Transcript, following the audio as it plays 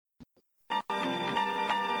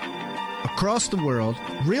Across the world,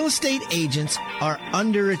 real estate agents are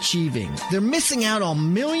underachieving. They're missing out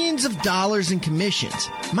on millions of dollars in commissions.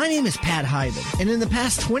 My name is Pat Hyben, and in the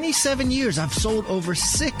past 27 years, I've sold over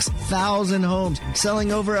 6,000 homes,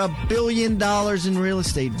 selling over $1 billion in real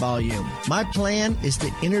estate volume. My plan is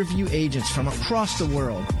to interview agents from across the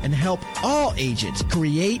world and help all agents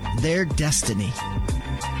create their destiny.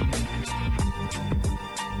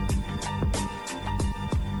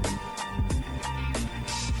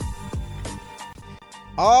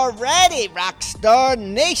 Alrighty, Rockstar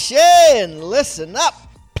Nation, listen up.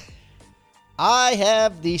 I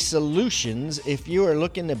have the solutions if you are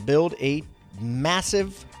looking to build a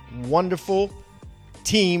massive, wonderful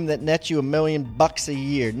team that nets you $1 million a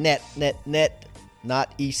year. Net,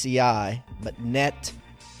 not ECI, but net.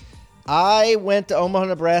 I went to Omaha,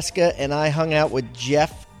 Nebraska, and I hung out with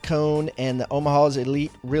Jeff Cohn and the Omaha's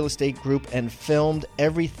Elite Real Estate Group and filmed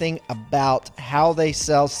everything about how they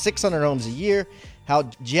sell 600 homes a year, how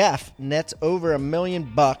Jeff nets over $1 million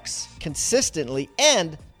consistently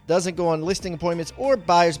and doesn't go on listing appointments or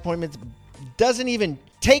buyer's appointments, doesn't even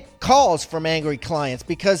take calls from angry clients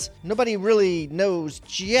because nobody really knows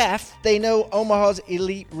Jeff. They know Omaha's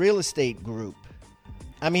Elite Real Estate Group.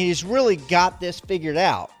 I mean, he's really got this figured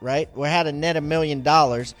out, right? We're how to net $1 million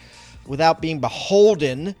without being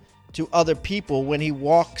beholden to other people when he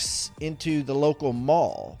walks into the local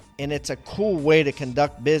mall. And it's a cool way to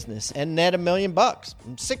conduct business and net $1 million.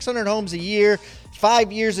 600 homes a year.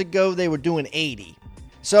 5 years ago, they were doing 80.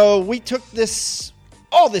 So we took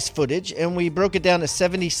all this footage and we broke it down to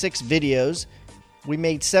 76 videos. We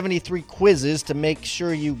made 73 quizzes to make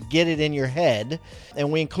sure you get it in your head.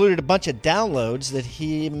 And we included a bunch of downloads that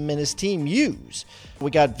him and his team use.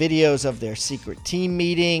 We got videos of their secret team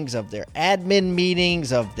meetings, of their admin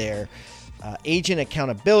meetings, of their agent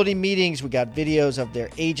accountability meetings. We got videos of their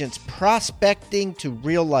agents prospecting to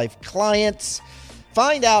real-life clients.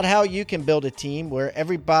 Find out how you can build a team where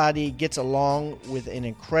everybody gets along with an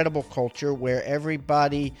incredible culture, where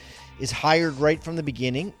everybody is hired right from the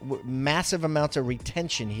beginning, massive amounts of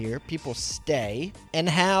retention here, people stay, and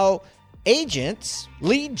how agents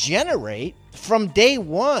lead generate from day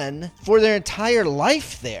one for their entire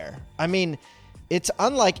life there. I mean, it's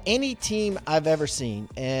unlike any team I've ever seen,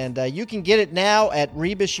 and you can get it now at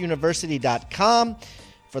rebusuniversity.com.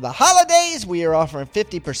 For the holidays, we are offering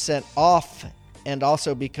 50% off, and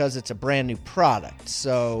also because it's a brand new product.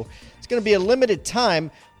 So it's going to be a limited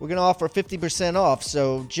time. We're going to offer 50% off,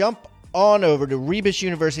 so jump on over to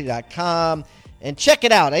rebusuniversity.com and check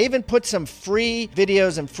it out. I even put some free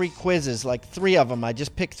videos and free quizzes, like 3 of them. I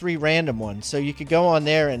just picked 3 random ones, so you could go on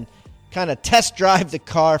there and kind of test drive the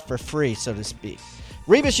car for free, so to speak.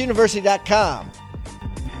 rebusuniversity.com.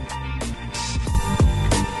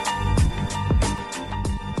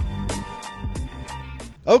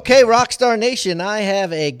 Okay, Rockstar Nation, I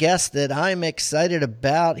have a guest that I'm excited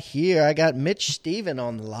about here. I got Mitch Stephen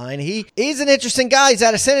on the line. He's an interesting guy. He's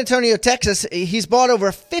out of San Antonio, Texas. He's bought over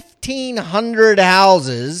 1,500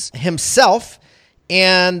 houses himself.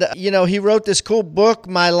 And, he wrote this cool book,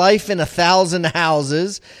 My Life in 1,000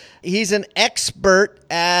 Houses. He's an expert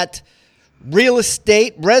at real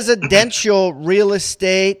estate, residential real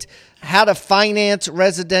estate, how to finance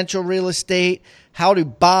residential real estate, how to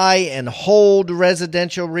buy and hold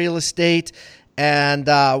residential real estate. And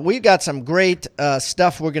we've got some great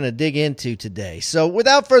stuff we're going to dig into today. So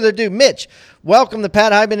without further ado, Mitch, welcome to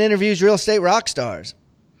Pat Hyben Interviews Real Estate Rockstars.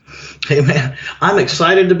 Hey, man, I'm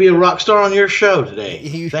excited to be a rock star on your show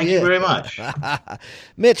today. Thank you very much.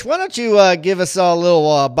 Mitch, why don't you give us all a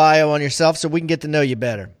little bio on yourself so we can get to know you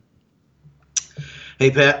better?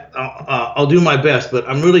 Hey, Pat, I'll do my best, but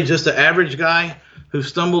I'm really just an average guy who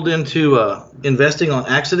stumbled into investing on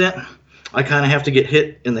accident. I kind of have to get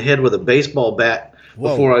hit in the head with a baseball bat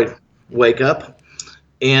before I wake up.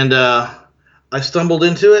 And I stumbled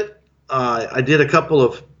into it. I did a couple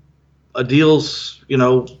of deals,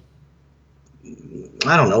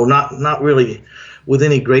 I don't know, not really with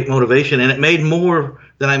any great motivation. And it made more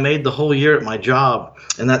than I made the whole year at my job.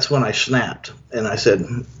 And that's when I snapped. And I said,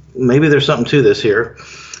 maybe there's something to this here.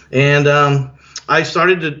 And I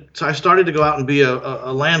started to go out and be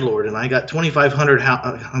a landlord, and I got 25 houses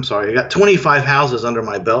under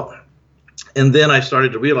my belt. And then I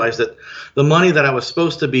started to realize that the money that I was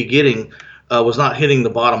supposed to be getting was not hitting the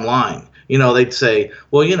bottom line. They'd say,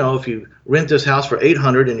 well, if you rent this house for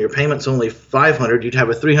 $800 and your payment's only $500, you'd have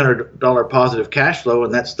a $300 positive cash flow,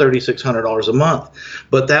 and that's $3,600 a month.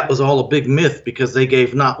 But that was all a big myth because they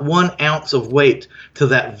gave not 1 ounce of weight to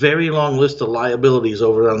that very long list of liabilities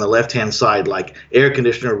over on the left-hand side, like air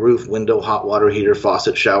conditioner, roof, window, hot water heater,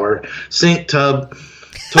 faucet, shower, sink, tub,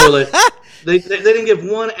 toilet, They didn't give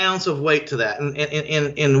 1 ounce of weight to that.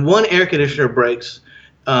 And one air conditioner breaks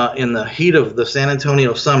in the heat of the San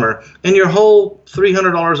Antonio summer, and your whole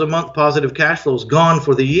 $300 a month positive cash flow is gone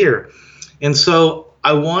for the year. And so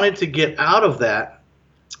I wanted to get out of that,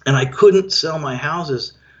 and I couldn't sell my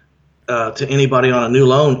houses to anybody on a new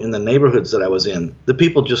loan in the neighborhoods that I was in. The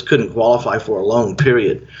people just couldn't qualify for a loan,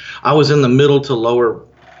 period. I was in the middle to lower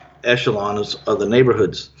echelons of the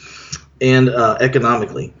neighborhoods and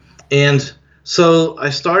economically. And so I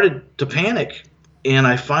started to panic, and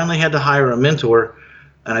I finally had to hire a mentor,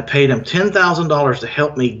 and I paid him $10,000 to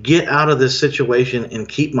help me get out of this situation and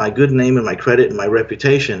keep my good name and my credit and my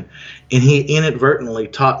reputation. And he inadvertently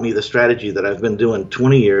taught me the strategy that I've been doing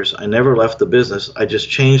 20 years. I never left the business. I just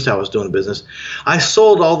changed how I was doing business. I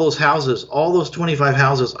sold all those houses, all those 25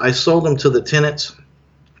 houses. I sold them to the tenants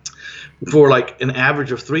for like an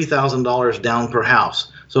average of $3,000 down per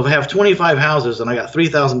house. So if I have 25 houses and I got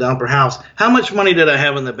 $3,000 down per house, how much money did I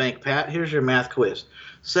have in the bank, Pat? Here's your math quiz.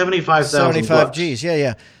 75,000. 75 G's.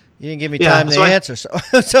 Yeah. You didn't give me time to answer. So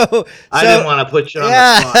I didn't want to put you on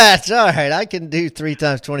the spot. That's all right. I can do 3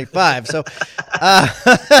 times 25. So,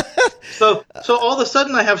 so all of a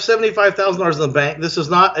sudden I have $75,000 in the bank. This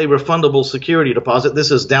is not a refundable security deposit.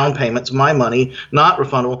 This is down payments, my money, not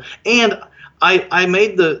refundable. And I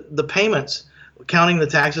made the payments, counting the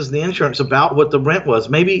taxes and the insurance, about what the rent was,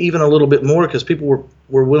 maybe even a little bit more, because people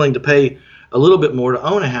were willing to pay a little bit more to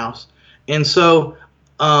own a house. And so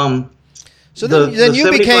then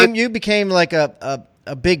you became like a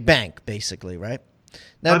big bank, basically, right?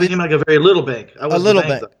 Now I became like a very little bank. I was a little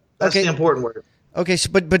bank. That's the important word. Okay,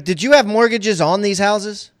 so, but did you have mortgages on these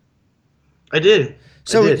houses? I did.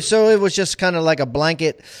 So it was just kind of like a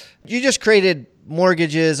blanket. You just created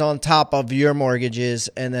mortgages on top of your mortgages,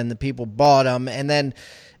 and then the people bought them, and then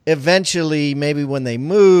eventually, maybe when they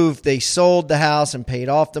moved, they sold the house and paid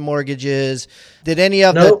off the mortgages. Did any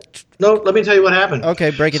of that? No, let me tell you what happened. Okay,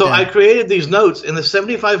 break it down. So I created these notes, and the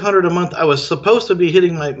 $7,500 a month, I was supposed to be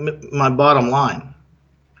hitting my bottom line.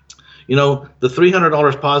 You know, the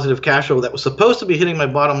 $300 positive cash flow that was supposed to be hitting my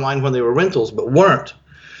bottom line when they were rentals, but weren't,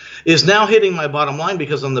 is now hitting my bottom line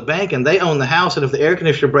because I'm the bank and they own the house, and if the air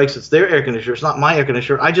conditioner breaks, it's their air conditioner. It's not my air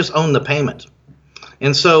conditioner. I just own the payment.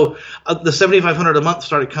 And so the $7,500 a month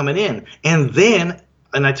started coming in. And then,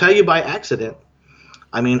 and I tell you by accident,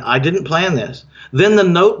 I mean, I didn't plan this. Then the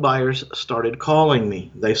note buyers started calling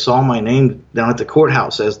me. They saw my name down at the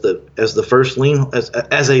courthouse as the first lien,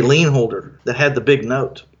 as a lien holder that had the big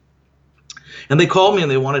note. And they called me and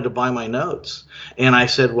they wanted to buy my notes. And I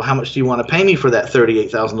said, well, how much do you want to pay me for that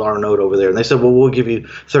 $38,000 note over there? And they said, well, we'll give you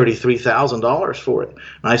 $33,000 for it. And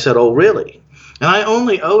I said, oh, really? And I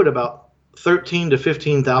only owed about $13,000 to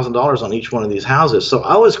 $15,000 on each one of these houses. So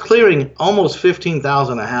I was clearing almost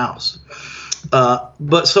 $15,000 a house.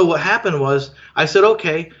 But so what happened was I said,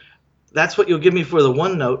 okay, that's what you'll give me for the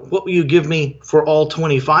one note. What will you give me for all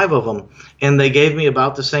 25 of them? And they gave me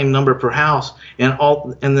about the same number per house. And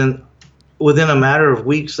then within a matter of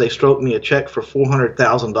weeks, they stroked me a check for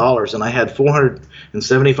 $400,000, and I had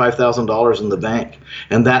 $475,000 in the bank.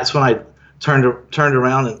 And that's when I turned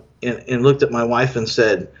around and looked at my wife and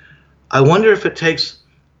said, I wonder if it takes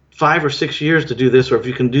 5 or 6 years to do this, or if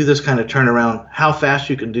you can do this kind of turnaround, how fast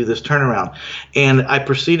you can do this turnaround. And I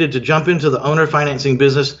proceeded to jump into the owner financing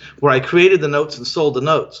business, where I created the notes and sold the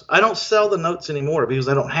notes. I don't sell the notes anymore because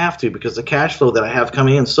I don't have to, because the cash flow that I have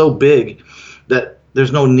coming in is so big that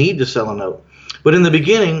there's no need to sell a note. But in the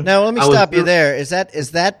beginning, now let me stop you there. Is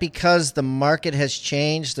that because the market has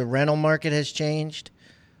changed, the rental market has changed?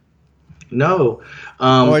 No.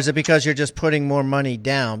 Or is it because you're just putting more money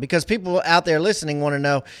down? Because people out there listening want to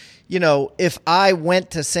know, you know, if I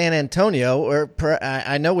went to San Antonio, or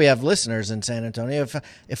I know we have listeners in San Antonio,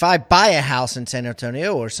 if I buy a house in San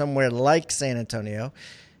Antonio or somewhere like San Antonio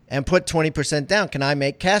and put 20% down, can I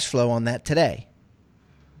make cash flow on that today?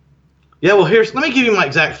 Yeah, well, let me give you my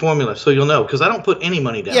exact formula so you'll know, because I don't put any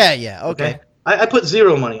money down. Yeah, okay. I put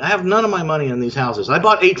zero money. I have none of my money in these houses. I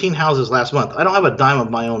bought 18 houses last month. I don't have a dime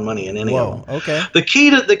of my own money in any of them. Okay. The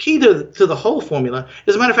key to the whole formula,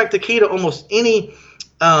 as a matter of fact, the key to almost any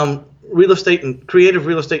real estate and creative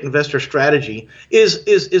real estate investor strategy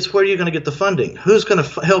is where you're going to get the funding. Who's going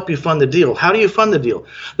to help you fund the deal? How do you fund the deal?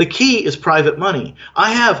 The key is private money.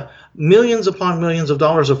 I have millions upon millions of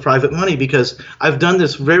dollars of private money because I've done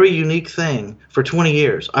this very unique thing for 20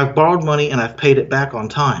 years. I've borrowed money and I've paid it back on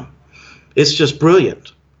time. It's just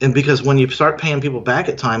brilliant. And because when you start paying people back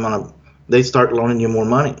at time they start loaning you more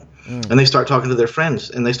money. And they start talking to their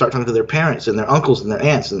friends, and they start talking to their parents and their uncles and their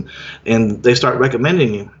aunts, and they start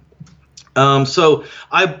recommending you. So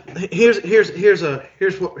here's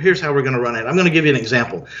how we're going to run it. I'm going to give you an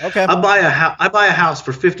example. Okay. I buy a house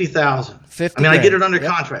for $50,000. I get it under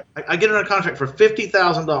contract. I get it under contract for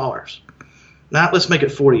 $50,000. Now let's make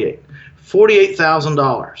it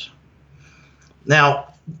 $48,000. Now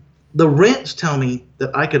the rents tell me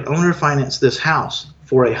that I could owner finance this house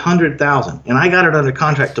for $100,000, and I got it under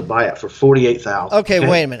contract to buy it for $48,000. Okay,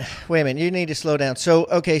 wait a minute. You need to slow down.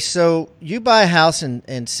 So you buy a house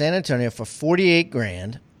in San Antonio for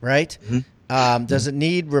 $48,000, right? Mm-hmm. Does it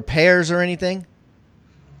need repairs or anything?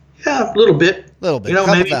 Yeah, a little bit.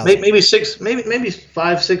 Maybe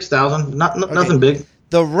 $6,000. Nothing big.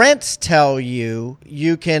 The rents tell you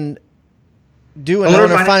can do an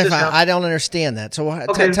owner finance. I don't understand that. So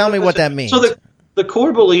tell me what that means. So the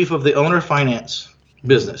core belief of the owner finance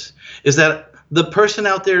business is that the person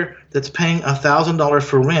out there that's paying $1,000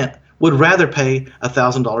 for rent would rather pay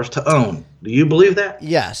 $1,000 to own. Do you believe that?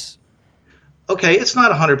 Yes. Okay, it's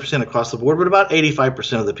not 100% across the board, but about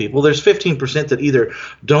 85% of the people. There's 15% that either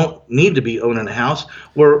don't need to be owning a house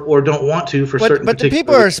or don't want to for certain. But the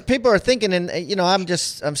people are thinking, and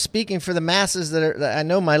I'm speaking for the masses that I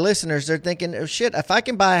know my listeners. They're thinking, oh shit, if I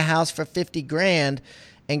can buy a house for $50,000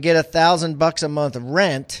 and get $1,000 a month of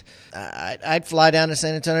rent, I'd fly down to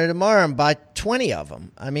San Antonio tomorrow and buy 20 of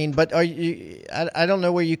them. I mean, but I don't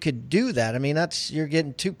know where you could do that. I mean, you're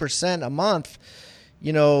getting 2% a month,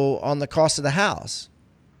 on the cost of the house.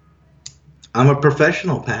 I'm a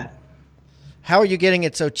professional, Pat. How are you getting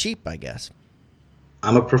it so cheap, I guess?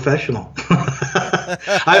 I'm a professional.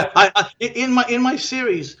 In my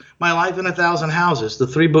series, My Life in 1,000 Houses, the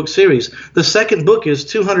 3-book series, the second book is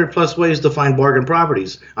 200 plus ways to find bargain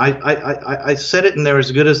properties. I set it in there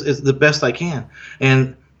as good as the best I can,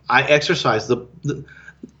 and I exercise the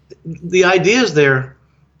ideas there.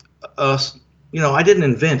 I didn't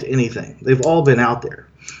invent anything; they've all been out there.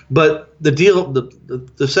 But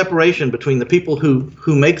the separation between the people who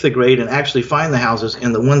make the grade and actually find the houses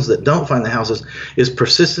and the ones that don't find the houses is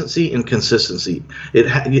persistency and consistency.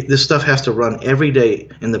 This stuff has to run every day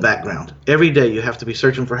in the background. Every day you have to be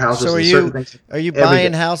searching for houses. So are you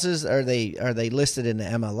buying houses? Are they listed in the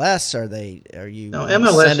MLS? Are you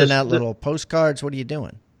MLS sending out little postcards? What are you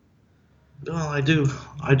doing? Well, I do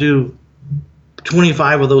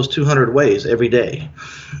 25 of those 200 ways every day.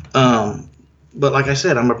 But like I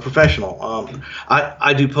said, I'm a professional.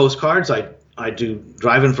 I do postcards. I do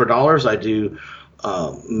driving for dollars. I do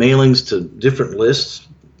mailings to different lists,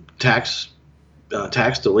 tax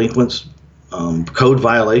delinquents, code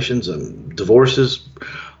violations, and divorces,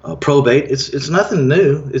 probate. It's nothing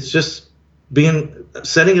new. It's just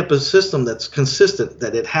setting up a system that's consistent,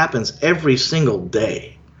 that it happens every single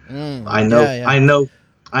day. I know. Yeah.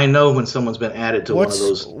 I know when someone's been added to one of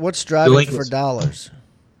those. What's driving for dollars?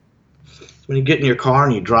 When you get in your car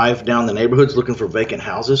and you drive down the neighborhoods looking for vacant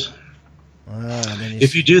houses.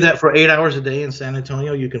 If you do that for 8 hours a day in San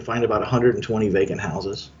Antonio, you can find about 120 vacant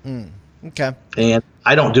houses. Okay. And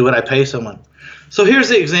I don't do it. I pay someone. So here's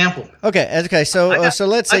the example. Okay. So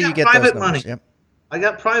let's say you get private those money. Yep. I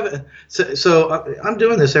got private. So I'm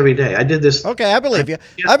doing this every day. I did this. Okay, I believe you.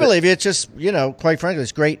 It's just, quite frankly,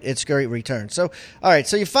 it's great. It's great return. So, all right.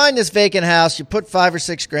 So you find this vacant house, you put $5,000 or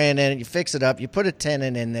 $6,000 in it, you fix it up, you put a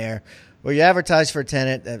tenant in there, or you advertise for a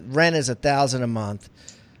tenant. Rent is $1,000 a month.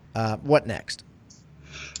 What next?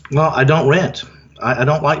 Well, I don't rent. I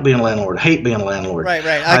don't like being a landlord. I hate being a landlord. Right.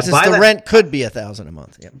 The rent could be $1,000 a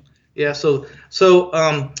month. Yep. Yeah. So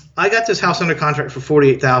I got this house under contract for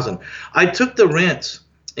 $48,000. I took the rents,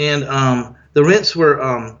 and the rents were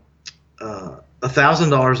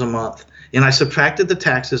 $1,000 a month, and I subtracted the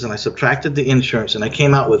taxes and I subtracted the insurance, and I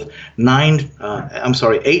came out with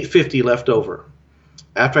 $850 left over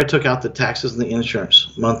after I took out the taxes and the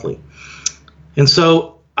insurance monthly. And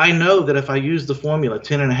so I know that if I use the formula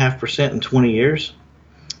 10.5% in 20 years,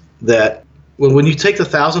 that when you take the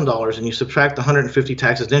 $1,000 and you subtract the 150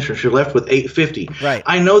 taxes and insurance, you're left with $850. Right.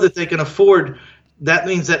 I know that they can afford. That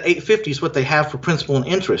means that $850 is what they have for principal and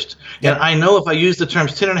interest. Yep. And I know if I use the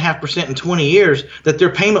terms 10.5% in 20 years, that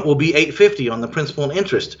their payment will be $850 on the principal and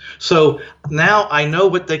interest. So now I know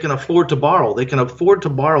what they can afford to borrow. They can afford to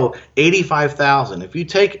borrow $85,000. If you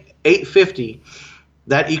take $850,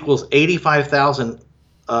 that equals $85,000.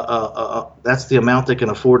 That's the amount they can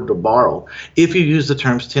afford to borrow if you use the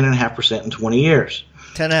terms 10.5% in 20 years.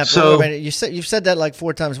 10.5%. So you've said that like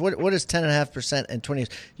 4 times. What is 10.5% in 20 years?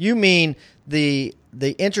 You mean the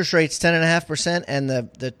interest rate's 10.5% and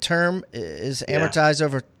the term is amortized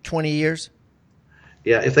over 20 years?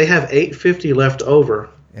 Yeah, if they have $850 left over,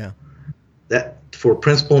 that for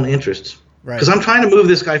principal and interest. Right. Because I'm trying to move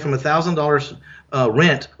this guy from $1,000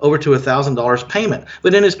 rent over to $1,000 payment.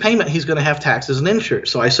 But in his payment, he's going to have taxes and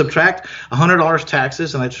insurance. So I subtract $100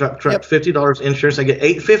 taxes and I subtract $50 insurance. I get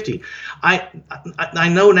 $850. I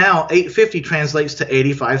know now $850 translates to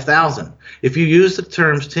 $85,000. If you use the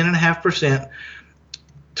terms 10.5%,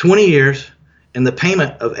 20 years, and the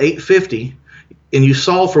payment of $850, and you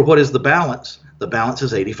solve for what is the balance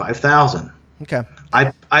is $85,000. Okay.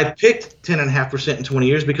 I picked 10.5% in 20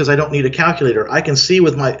 years because I don't need a calculator. I can see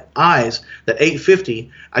with my eyes that $850.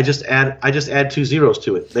 I just add 2 zeros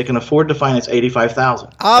to it. They can afford to finance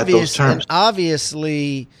 $85,000 at those terms.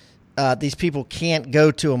 Obviously, these people can't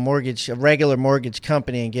go to a regular mortgage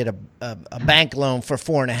company and get a bank loan for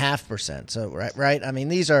 4.5%. So right. I mean,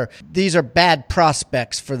 these are bad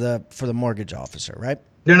prospects for the mortgage officer, right?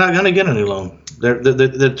 They're not going to get a new loan.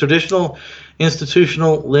 The traditional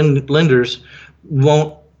institutional lenders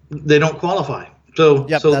don't qualify. So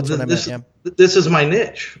that's what I meant. Yeah. This is my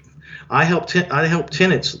niche. I help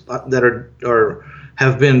tenants that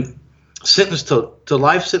have been sentenced to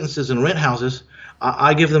life sentences in rent houses.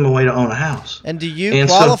 I give them a way to own a house. And do you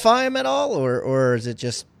qualify them at all, or is it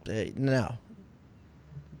just no?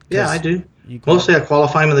 Yeah, I do. Mostly, I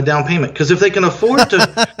qualify them in the down payment because if they can afford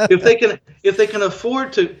to, if they can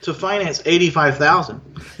afford to finance $85,000,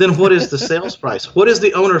 then what is the sales price? What is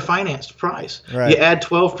the owner financed price? Right. You add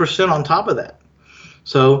 12% on top of that.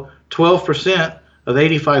 So 12% of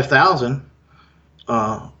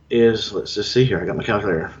 $85,000 is, let's just see here. I got my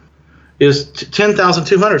calculator. Is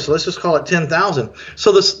 $10,200. So let's just call it $10,000.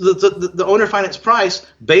 So the owner finance price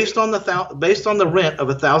based on the rent of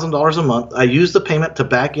 $1,000 a month, I use the payment to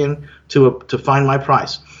back in to find my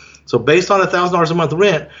price. So based on $1,000 a month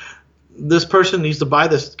rent, this person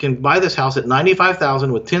can buy this house at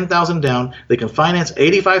 $95,000 with $10,000 down. They can finance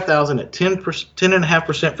 $85,000 at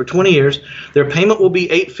 10.5% for 20 years. Their payment will be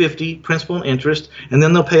 $850 principal and interest, and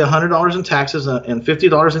then they'll pay $100 in taxes and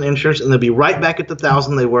 $50 in insurance, and they'll be right back at the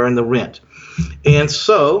 $1,000 they were in the rent. And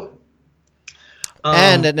so.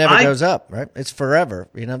 And it never goes up, right? It's forever.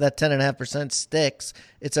 That 10.5% sticks.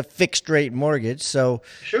 It's a fixed rate mortgage, so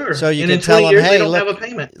sure. So you can tell them, hey, look, have a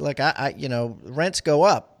payment. Look, I rents go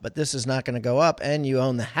up, but this is not going to go up, and you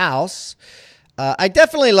own the house. I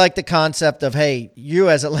definitely like the concept of, hey, you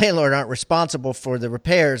as a landlord aren't responsible for the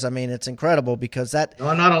repairs. I mean, it's incredible because that. No,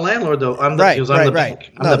 I'm not a landlord though. I'm the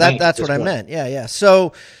bank. No, that's what I meant. Yeah.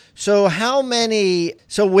 So how many?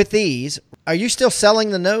 So with these. Are you still selling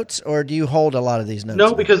the notes, or do you hold a lot of these notes?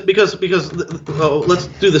 No, because let's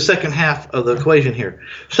do the second half of the equation here.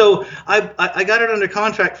 So I got it under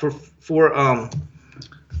contract for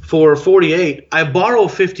 48. I borrow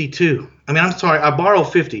 52. I borrow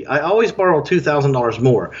 50. I always borrow $2,000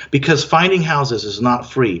 more because finding houses is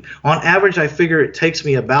not free. On average, I figure it takes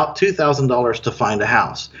me about $2,000 to find a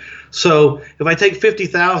house. So if I take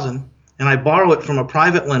 $50,000 and I borrow it from a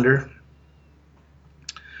private lender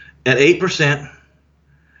at 8%,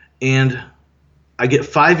 and I get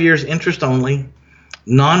 5 years interest only,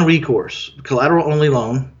 non-recourse, collateral-only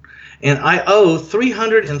loan, and I owe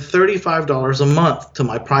 $335 a month to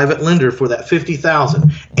my private lender for that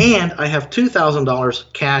 $50,000, and I have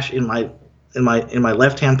 $2,000 cash in my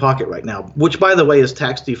left-hand pocket right now, which, by the way, is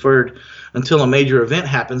tax deferred until a major event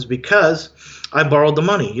happens because I borrowed the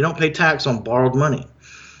money. You don't pay tax on borrowed money.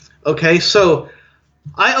 Okay, so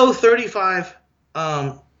I owe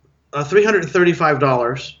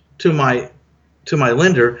 $335 to my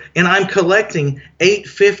lender, and I'm collecting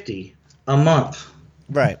 $850 a month.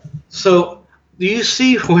 Right. So do you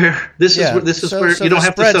see where this is where you don't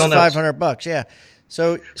have to sell notes? $500. Yeah.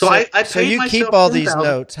 So I you keep all these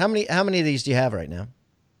notes. How many of these do you have right now?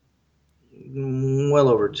 Well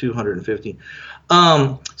over 250.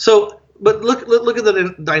 But look at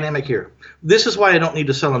the dynamic here. This is why I don't need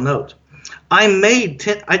to sell a note. I made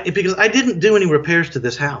because I didn't do any repairs to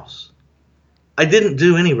this house. I didn't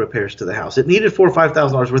do any repairs to the house. It needed $4,000 or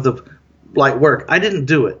 $5,000 worth of light work. I didn't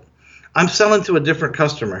do it. I'm selling to a different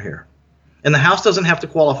customer here, and the house doesn't have to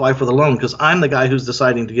qualify for the loan because I'm the guy who's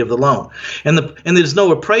deciding to give the loan. And there's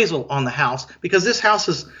no appraisal on the house because this house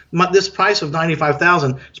this price of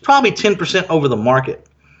 $95,000 is probably 10% over the market.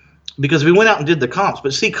 Because we went out and did the comps.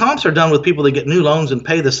 But see, comps are done with people that get new loans and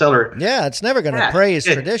pay the seller. Yeah, it's never going to appraise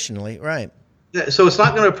traditionally, right? So it's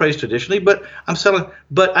not going to appraise traditionally, but I'm selling.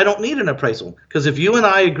 But I don't need an appraisal because if you and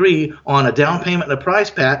I agree on a down payment and a price,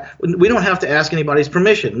 Pat, we don't have to ask anybody's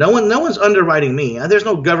permission. No one's underwriting me. There's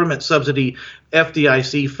no government subsidy,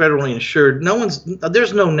 FDIC, federally insured.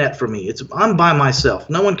 There's no net for me. I'm by myself.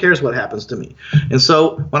 No one cares what happens to me. And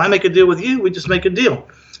so when I make a deal with you, we just make a deal.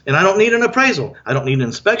 And I don't need an appraisal. I don't need an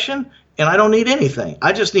inspection. and I don't need anything.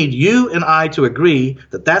 I just need you and I to agree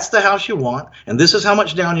that that's the house you want, and this is how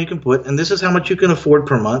much down you can put, and this is how much you can afford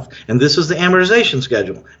per month, and this is the amortization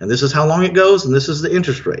schedule, and this is how long it goes, and this is the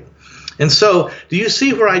interest rate. And so, do you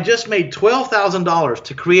see where I just made $12,000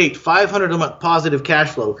 to create $500 a month positive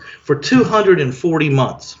cash flow for 240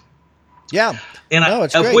 months? Yeah. And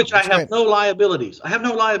it's of great. which It's I have great. no liabilities. I have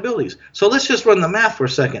no liabilities. So let's just run the math for a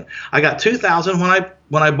second. I got $2,000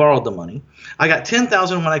 when I borrowed the money. I got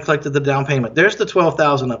 $10,000 when I collected the down payment. There's the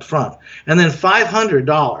 $12,000 up front. And then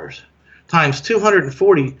 $500 times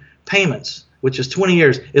 240 payments, which is 20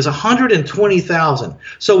 years, is $120,000.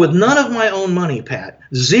 So with none of my own money, Pat,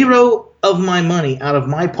 zero of my money out of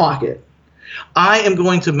my pocket, I am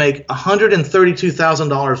going to make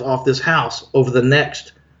 $132,000 off this house over the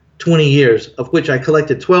next 20 years, of which I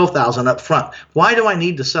collected $12,000 up front. Why do I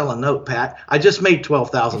need to sell a note, Pat? I just made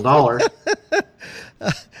 $12,000.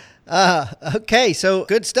 Okay, so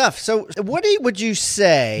good stuff. So what would you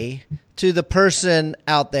say to the person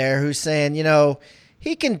out there who's saying,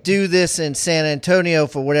 he can do this in San Antonio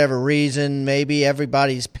for whatever reason, maybe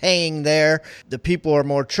everybody's paying there, the people are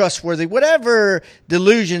more trustworthy, whatever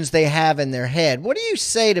delusions they have in their head? What do you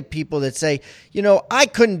say to people that say, I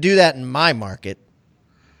couldn't do that in my market?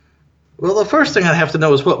 Well, the first thing I'd have to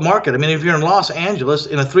know is what market. I mean, if you're in Los Angeles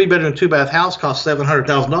and a 3-bedroom, 2-bath house costs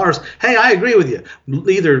 $700,000, hey, I agree with you.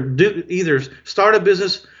 Either start a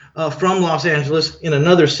business from Los Angeles in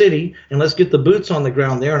another city, and let's get the boots on the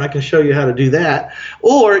ground there, and I can show you how to do that.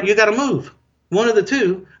 Or you got to move, one of the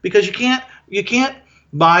two, because you can't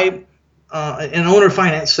buy and owner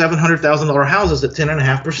finance $700,000 houses at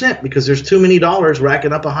 10.5% because there's too many dollars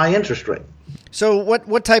racking up a high interest rate. So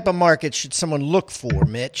what type of market should someone look for,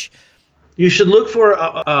 Mitch? You should look for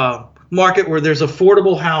a market where there's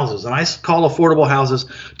affordable houses, and I call affordable houses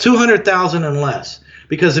 $200,000 and less.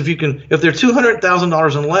 Because if they're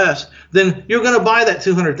 $200,000 and less, then you're going to buy that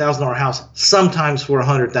 $200,000 house sometimes for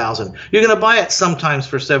 $100,000. You're going to buy it sometimes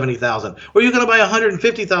for $70,000, or you're going to buy a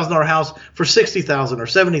 $150,000 house for $60,000 or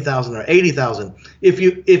 $70,000 or $80,000.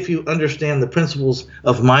 If you understand the principles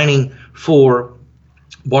of mining for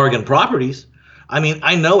bargain properties. I mean,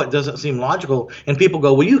 I know it doesn't seem logical, and people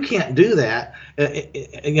go, "Well, you can't do that."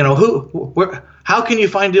 How can you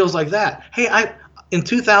find deals like that? Hey, in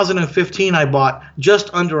 2015, I bought just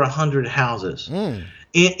under 100 houses.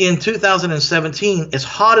 In 2017, as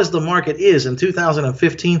hot as the market is in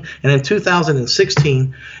 2015 and in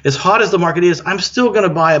 2016, as hot as the market is, I'm still going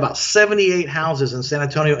to buy about 78 houses in San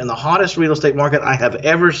Antonio in the hottest real estate market I have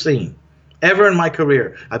ever seen. Ever in my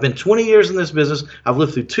career. I've been 20 years in this business. I've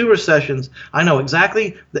lived through 2 recessions. I know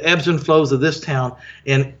exactly the ebbs and flows of this town,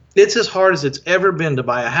 and it's as hard as it's ever been to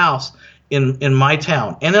buy a house in my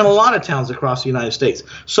town and in a lot of towns across the United States.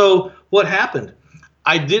 So what happened?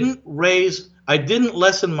 I didn't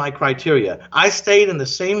lessen my criteria. I stayed in the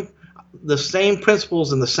same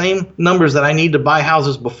principles and the same numbers that I need to buy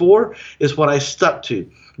houses before is what I stuck to,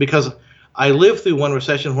 because I lived through one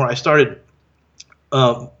recession where I started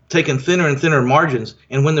taking thinner and thinner margins,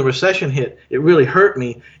 and when the recession hit, it really hurt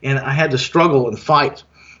me, and I had to struggle and fight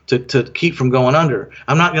to keep from going under.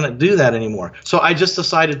 I'm not going to do that anymore. So I just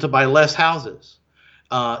decided to buy less houses.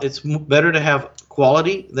 It's better to have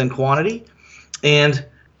quality than quantity, and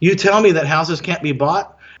you tell me that houses can't be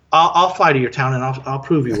bought, I'll fly to your town and I'll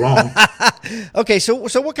prove you wrong. Okay, so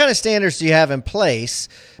what kind of standards do you have in place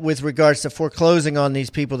with regards to foreclosing on these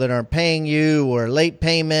people that aren't paying you or late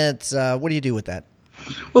payments? What do you do with that?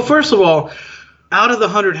 Well, first of all, out of the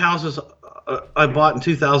 100 houses I bought in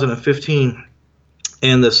 2015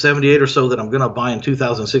 and the 78 or so that I'm going to buy in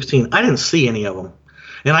 2016, I didn't see any of them.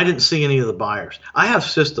 And I didn't see any of the buyers. I have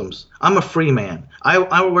systems. I'm a free man.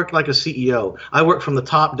 I work like a CEO. I work from the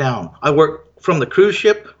top down. I work from the cruise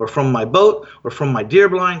ship or from my boat or from my deer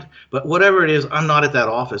blind. But whatever it is, I'm not at that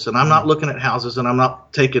office, and I'm not looking at houses, and I'm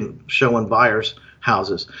not showing buyers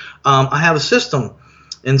houses. I have a system.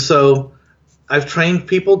 And so I've trained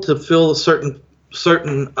people to fill certain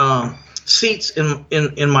seats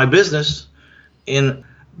in my business, and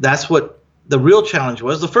that's what the real challenge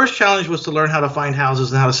was. The first challenge was to learn how to find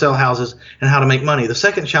houses and how to sell houses and how to make money. The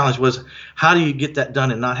second challenge was how do you get that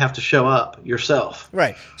done and not have to show up yourself?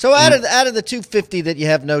 Right. So out of the 250 that you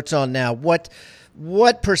have notes on now, what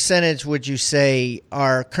percentage would you say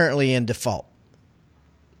are currently in default?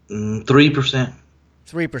 3%.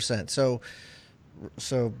 3%.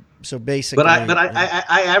 So basically. But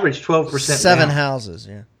I average 12%. 7 down. houses.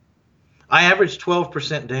 Yeah. I average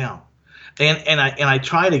 12% down, and I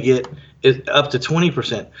try to get it up to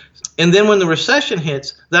 20%. And then when the recession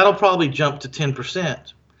hits, that'll probably jump to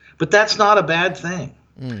 10%. But that's not a bad thing,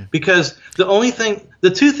 because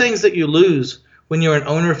the two things that you lose when you're an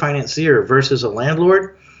owner financier versus a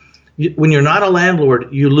landlord. When you're not a landlord,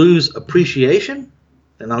 you lose appreciation,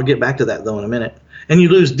 and I'll get back to that though in a minute, and you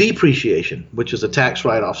lose depreciation, which is a tax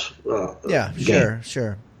write-off.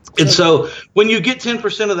 Sure. And so when you get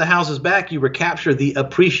 10% of the houses back, you recapture the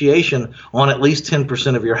appreciation on at least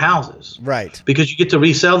 10% of your houses. Right. Because you get to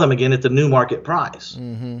resell them again at the new market price.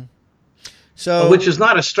 Mm-hmm. So, which is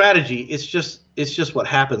not a strategy. It's just what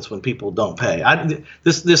happens when people don't pay.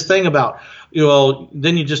 This thing about,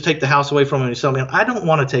 then you just take the house away from them and you sell them. I don't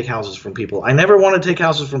want to take houses from people. I never want to take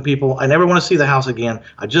houses from people. I never want to see the house again.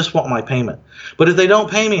 I just want my payment. But if they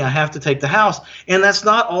don't pay me, I have to take the house. And that's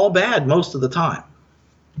not all bad most of the time.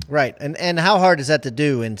 Right. And how hard is that to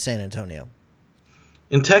do in San Antonio?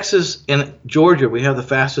 In Texas and Georgia, we have the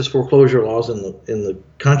fastest foreclosure laws in the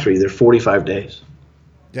country. They're 45 days.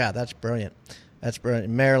 Yeah, that's brilliant.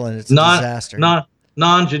 In Maryland, it's a disaster.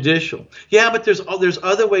 Non-judicial. Yeah, but there's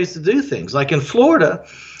other ways to do things. Like in Florida,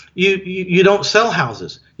 you don't sell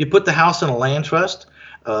houses. You put the house in a land trust.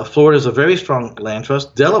 Florida is a very strong land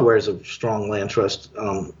trust. Delaware is a strong land trust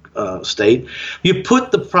state. You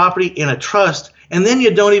put the property in a trust, and then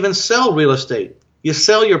you don't even sell real estate. You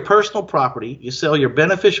sell your personal property. You sell your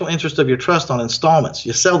beneficial interest of your trust on installments.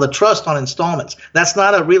 You sell the trust on installments. That's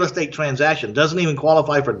not a real estate transaction. Doesn't even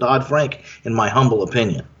qualify for Dodd-Frank, in my humble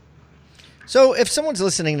opinion. So if someone's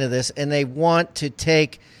listening to this and they want to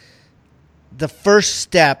take the first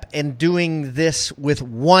step in doing this with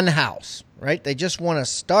one house, right? They just want to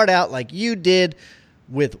start out like you did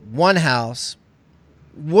with one house.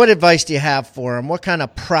 What advice do you have for them? What kind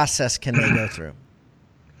of process can they go through?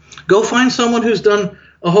 Go find someone who's done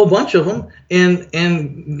a whole bunch of them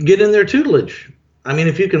and get in their tutelage. I mean,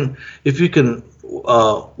 if you can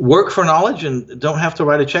work for knowledge and don't have to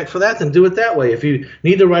write a check for that, then do it that way. If you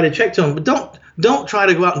need to write a check to them, but don't try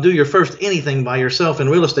to go out and do your first anything by yourself in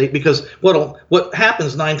real estate, because what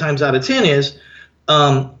happens 9 times out of 10 is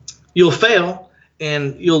you'll fail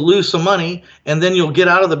and you'll lose some money, and then you'll get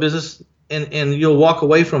out of the business and you'll walk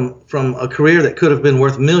away from a career that could have been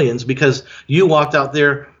worth millions because you walked out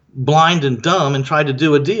there blind and dumb and tried to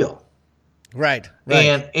do a deal. Right.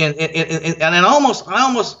 And I almost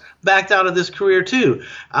backed out of this career too.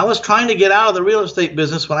 I was trying to get out of the real estate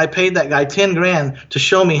business when I paid that guy $10,000 to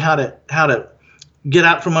show me how to get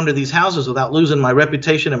out from under these houses without losing my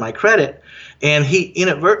reputation and my credit. And he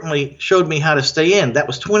inadvertently showed me how to stay in. That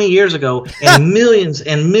was 20 years ago and millions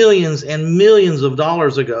and millions and millions of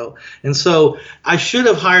dollars ago. And so I should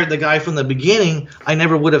have hired the guy from the beginning. I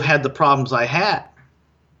never would have had the problems I had.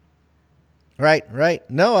 Right.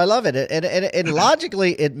 No, I love it. And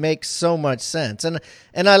logically, it makes so much sense. And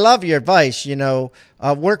I love your advice,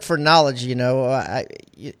 work for knowledge,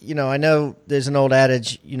 I know there's an old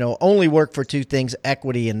adage, only work for 2 things,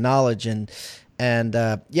 equity and knowledge. And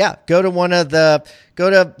go to one of the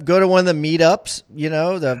meetups,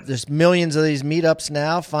 there's millions of these meetups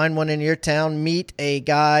now. Find one in your town, meet a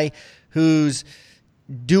guy who's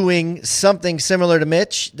doing something similar to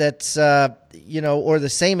Mitch that's, or the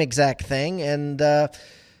same exact thing, and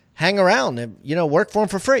hang around and, work for him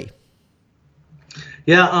for free.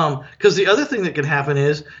 Yeah, because the other thing that can happen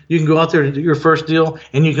is you can go out there to do your first deal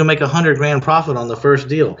and you can make $100,000 profit on the first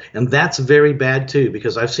deal. And that's very bad too,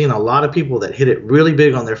 because I've seen a lot of people that hit it really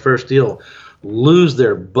big on their first deal lose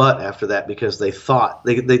their butt after that because they thought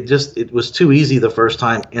it was too easy the first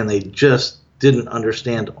time, and they just didn't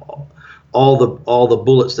understand all the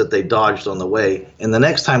bullets that they dodged on the way, and the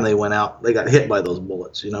next time they went out, they got hit by those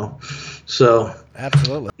bullets. So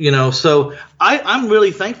absolutely. So I'm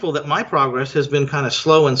really thankful that my progress has been kind of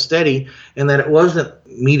slow and steady, and that it wasn't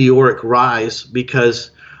meteoric rise,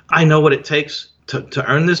 because I know what it takes to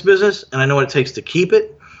earn this business, and I know what it takes to keep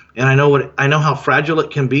it, and I know how fragile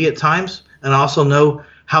it can be at times, and I also know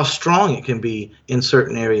how strong it can be in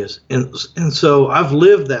certain areas, and so I've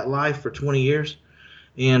lived that life for 20 years.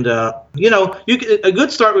 And, a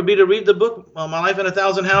good start would be to read the book, My Life in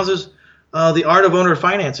 1,000 Houses, The Art of Owner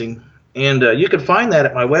Financing. And you can find that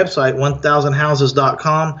at my website,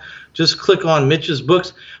 1000houses.com. Just click on Mitch's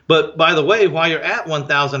books. But by the way, while you're at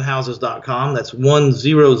 1000houses.com, that's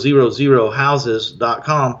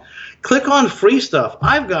 1000houses.com, click on free stuff.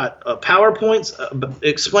 I've got PowerPoints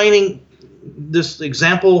explaining this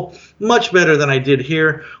example much better than I did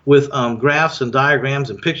here, with graphs and diagrams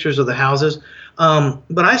and pictures of the houses.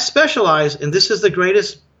 But I specialize, and this is the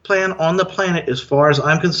greatest plan on the planet as far as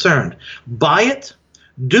I'm concerned. Buy it.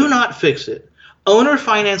 Do not fix it. Owner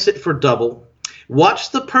finance it for double. Watch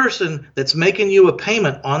the person that's making you a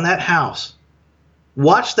payment on that house.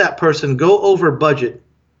 Watch that person go over budget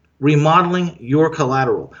remodeling your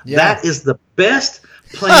collateral. Yeah. That is the best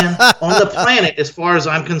plan on the planet as far as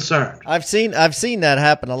I'm concerned. I've seen that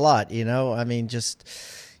happen a lot, I mean, just,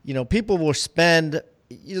 people will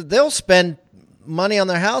they'll spend money on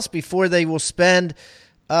their house before they will spend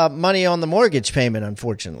money on the mortgage payment,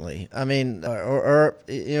 unfortunately. I mean, or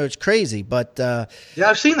it's crazy, but yeah,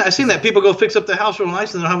 I've seen that. I've seen that people go fix up the house real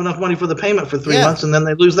nice and they don't have enough money for the payment for 3 months, and then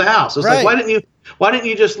they lose the house. It's like, why didn't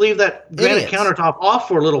you just leave that granite countertop off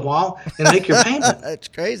for a little while and make your payment? It's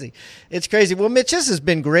crazy. It's crazy. Well, Mitch, this has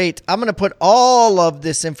been great. I'm going to put all of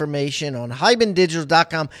this information on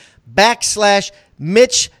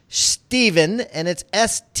hibandigital.com/Mitch Stephen, and it's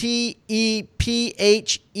STEPHEN.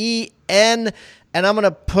 And I'm going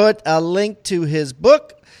to put a link to his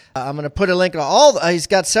book. I'm going to put a link to he's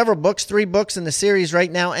got several books, 3 books in the series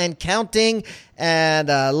right now and counting, and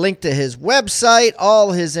a link to his website,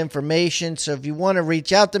 all his information. So if you want to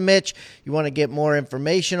reach out to Mitch, you want to get more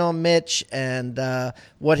information on Mitch and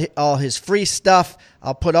all his free stuff,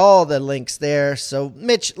 I'll put all the links there. So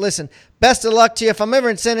Mitch, listen, best of luck to you. If I'm ever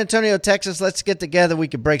in San Antonio, Texas, let's get together. We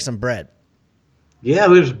could break some bread. Yeah,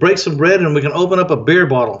 we just break some bread and we can open up a beer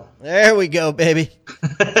bottle. There we go, baby.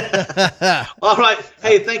 All right.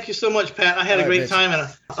 Hey, thank you so much, Pat. I had a great time, and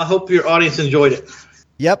I hope your audience enjoyed it.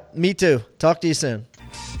 Yep, me too. Talk to you soon.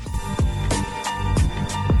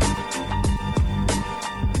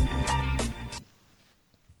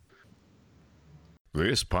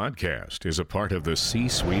 This podcast is a part of the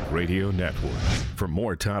C-Suite Radio Network. For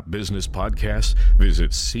more top business podcasts,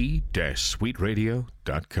 visit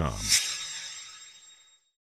c-suiteradio.com.